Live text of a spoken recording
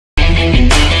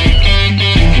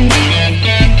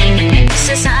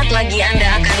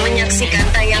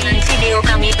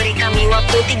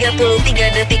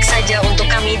33 detik saja untuk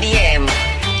kami DM.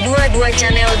 22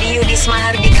 channel di Yudis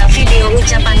Mahardika video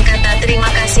ucapan kata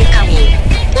terima kasih kami.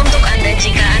 Untuk Anda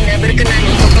jika Anda berkenan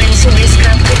untuk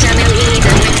mensubscribe ke channel ini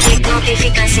dan mengklik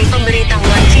notifikasi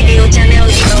pemberitahuan video channel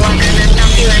di bawah kanan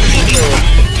tampilan video.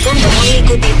 Untuk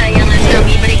mengikuti tayangan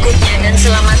kami berikutnya dan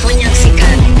selamat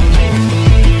menyaksikan.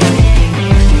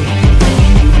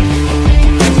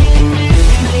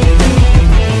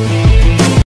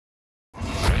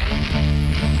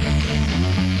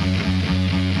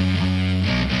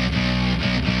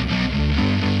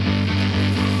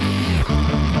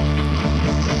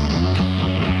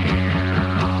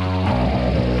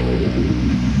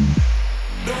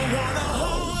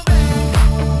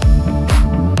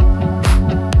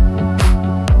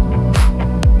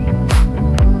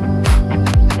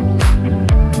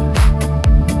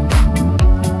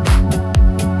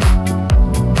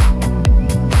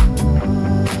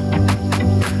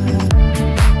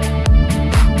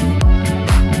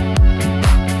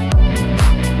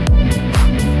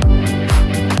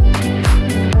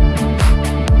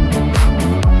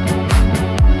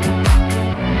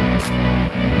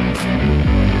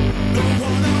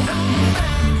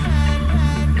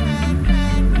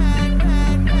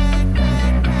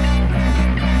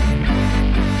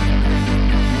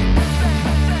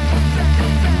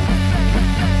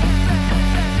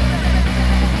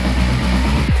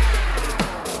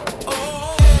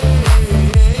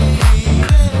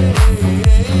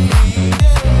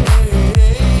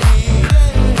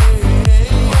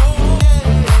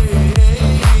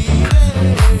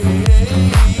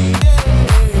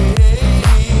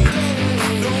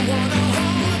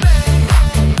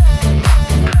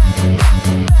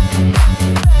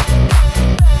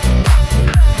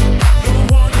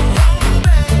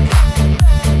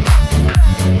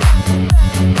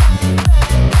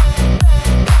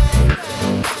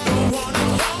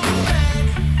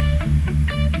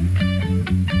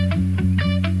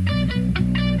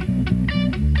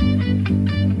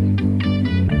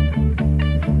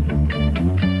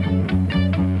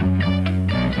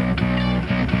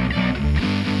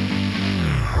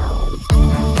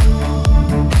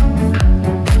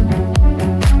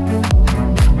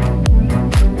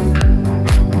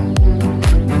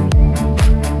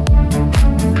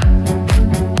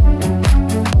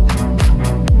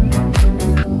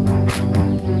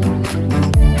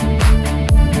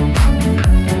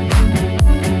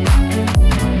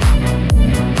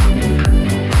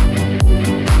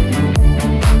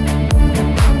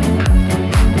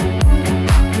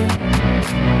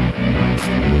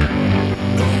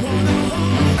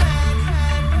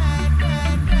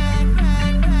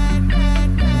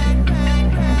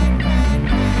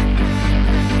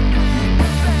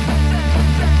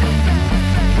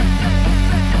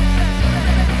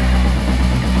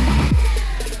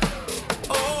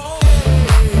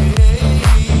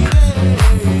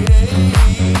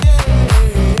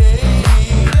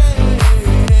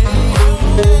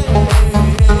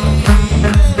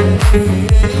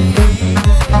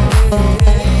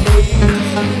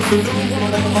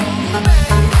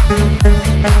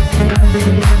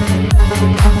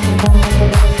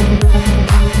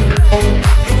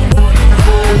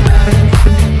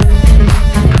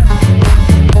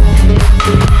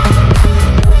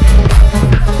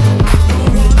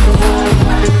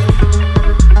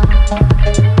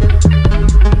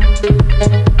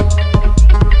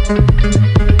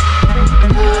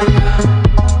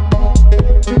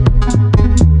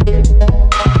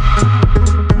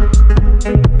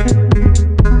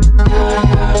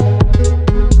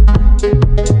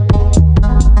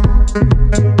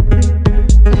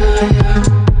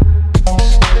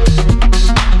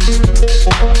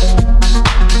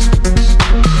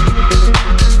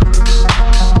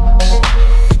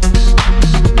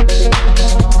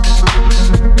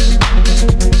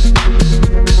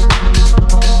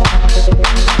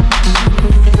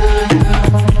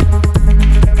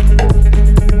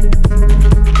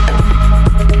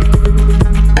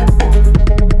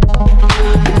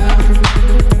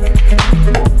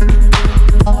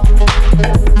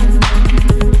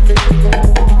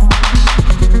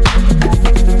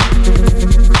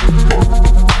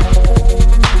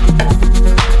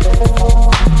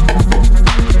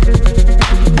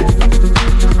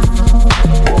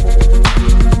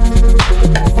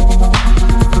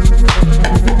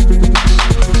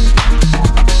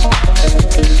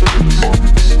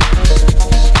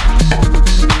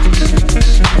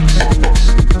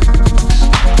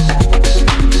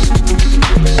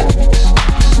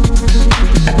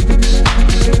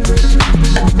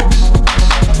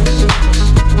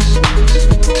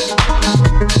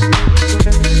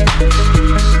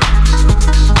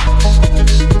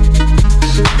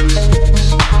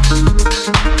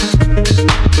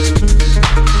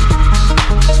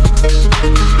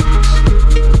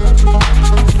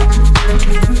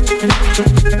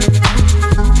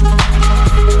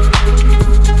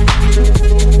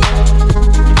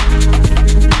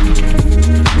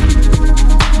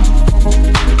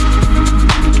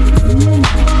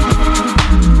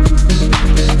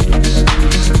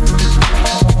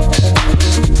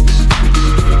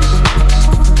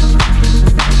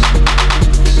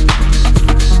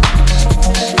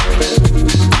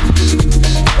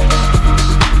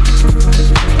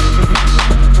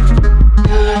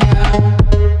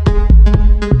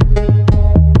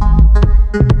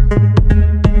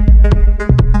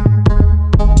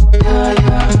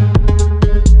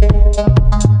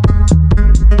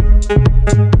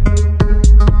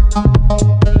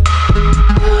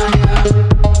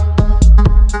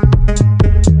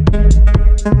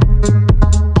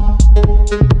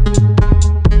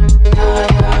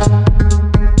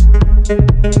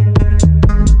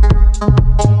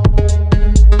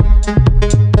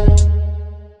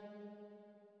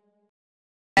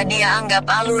 dia anggap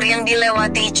alur yang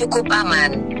dilewati cukup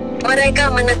aman.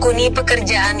 Mereka menekuni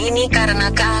pekerjaan ini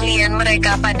karena keahlian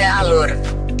mereka pada alur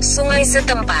sungai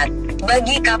setempat.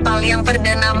 Bagi kapal yang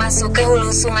perdana masuk ke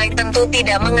hulu sungai tentu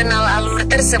tidak mengenal alur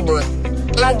tersebut.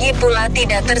 Lagi pula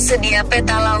tidak tersedia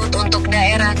peta laut untuk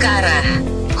daerah ke arah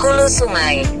hulu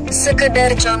sungai.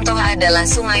 Sekedar contoh adalah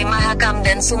Sungai Mahakam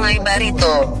dan Sungai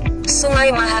Barito. Sungai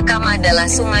Mahakam adalah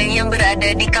sungai yang berada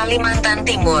di Kalimantan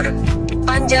Timur.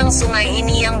 Panjang sungai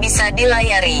ini yang bisa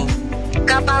dilayari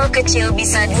kapal kecil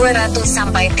bisa 200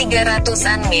 sampai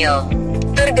 300-an mil.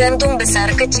 Tergantung besar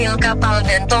kecil kapal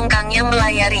dan tongkang yang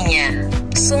melayarinya.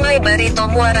 Sungai Barito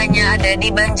muaranya ada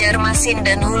di Banjarmasin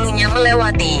dan hulunya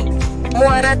melewati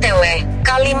Muara Teweh,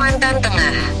 Kalimantan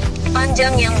Tengah.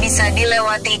 Panjang yang bisa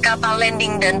dilewati kapal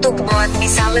landing dan tugboat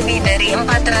bisa lebih dari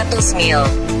 400 mil.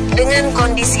 Dengan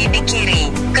kondisi di kiri,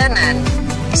 kanan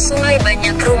sungai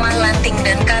banyak rumah lanting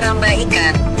dan karamba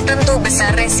ikan, tentu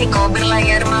besar resiko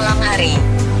berlayar malam hari.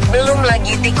 Belum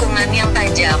lagi tikungan yang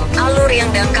tajam, alur yang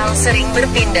dangkal sering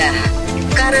berpindah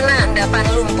karena endapan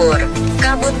lumpur,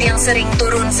 kabut yang sering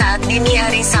turun saat dini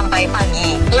hari sampai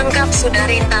pagi, lengkap sudah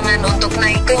rintangan untuk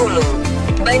naik ke hulu.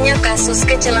 Banyak kasus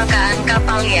kecelakaan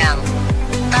kapal yang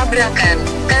tabrakan,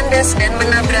 kandas dan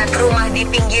menabrak rumah di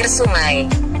pinggir sungai.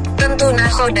 Tentu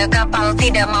nakoda kapal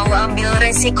tidak mau ambil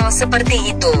resiko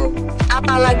seperti itu,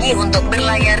 apalagi untuk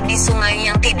berlayar di sungai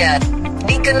yang tidak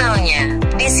dikenalnya.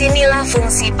 Disinilah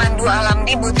fungsi Pandu Alam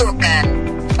dibutuhkan.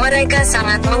 Mereka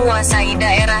sangat menguasai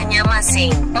daerahnya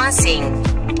masing-masing.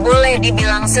 Boleh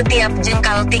dibilang setiap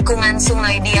jengkal tikungan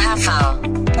sungai dihafal.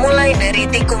 Mulai dari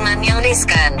tikungan yang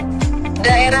riskan,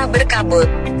 daerah berkabut,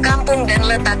 kampung dan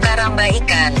letak karamba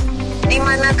ikan, di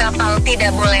mana kapal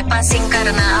tidak boleh passing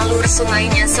karena alur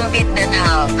sungainya sempit dan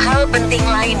hal-hal penting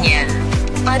lainnya.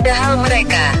 Padahal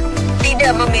mereka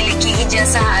tidak memiliki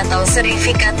ijazah atau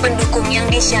sertifikat pendukung yang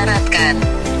disyaratkan.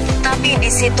 Tapi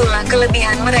disitulah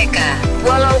kelebihan mereka.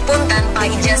 Walaupun tanpa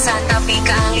ijazah tapi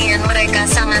keahlian mereka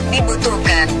sangat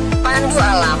dibutuhkan. Pandu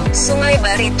Alam, Sungai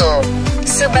Barito.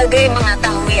 Sebagai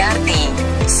mengetahui arti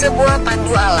sebuah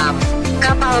pandu alam.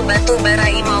 Kapal Batu Bara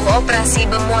mau operasi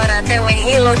Muara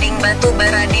teweh Loding Batu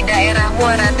Bara di daerah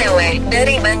Muara teweh,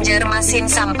 dari Banjarmasin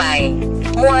sampai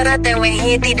Muara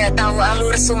teweh tidak tahu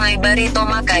alur Sungai Barito,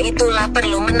 maka itulah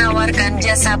perlu menawarkan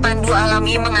jasa Pandu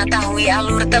Alami mengetahui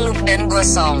alur teluk dan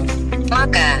gosong.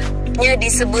 Makanya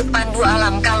disebut Pandu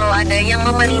Alam kalau ada yang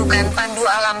memerlukan Pandu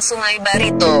Alam Sungai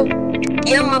Barito.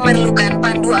 Yang memerlukan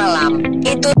Pandu Alam,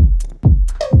 itu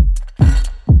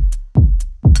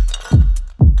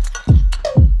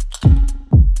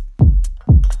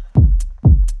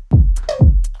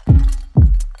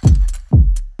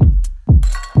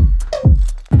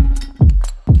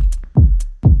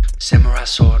samurai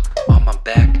sword on my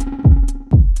back.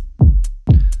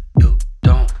 You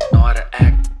don't know how to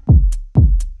act.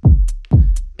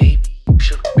 Maybe you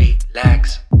should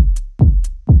relax.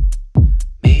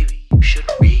 Maybe you should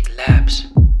relapse.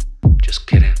 Just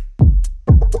kidding.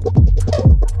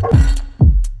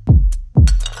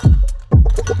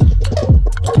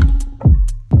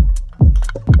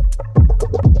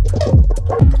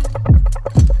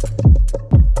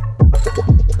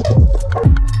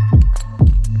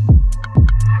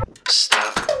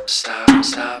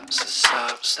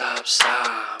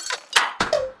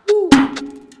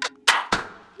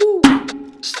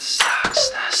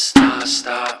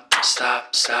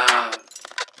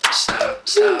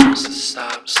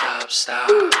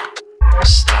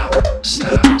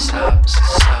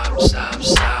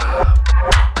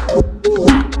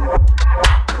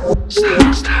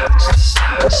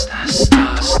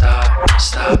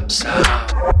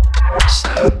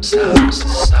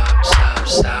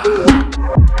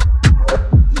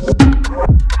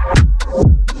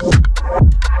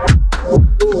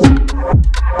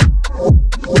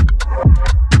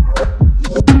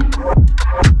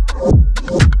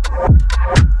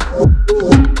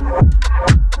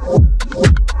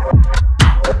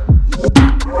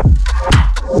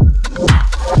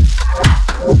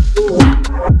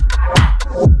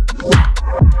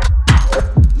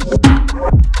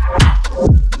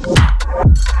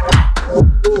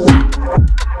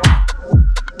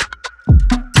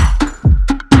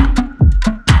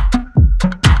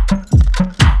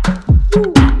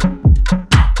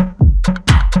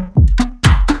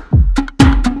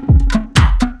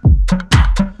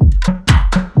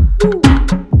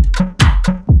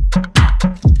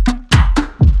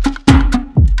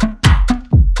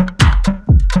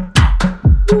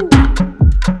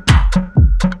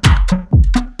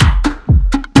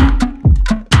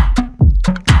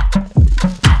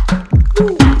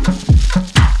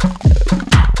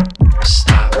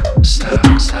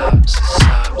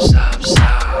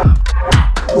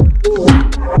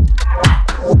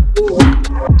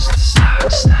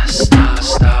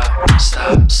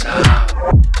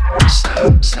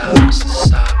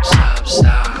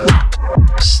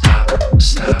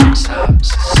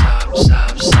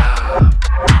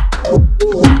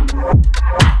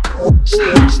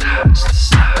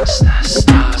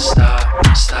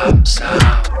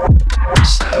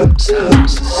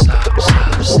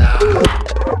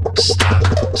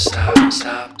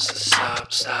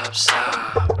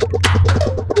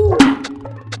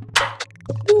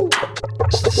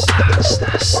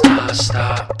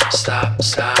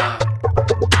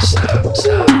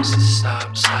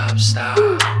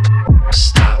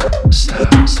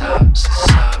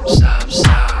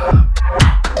 Stop.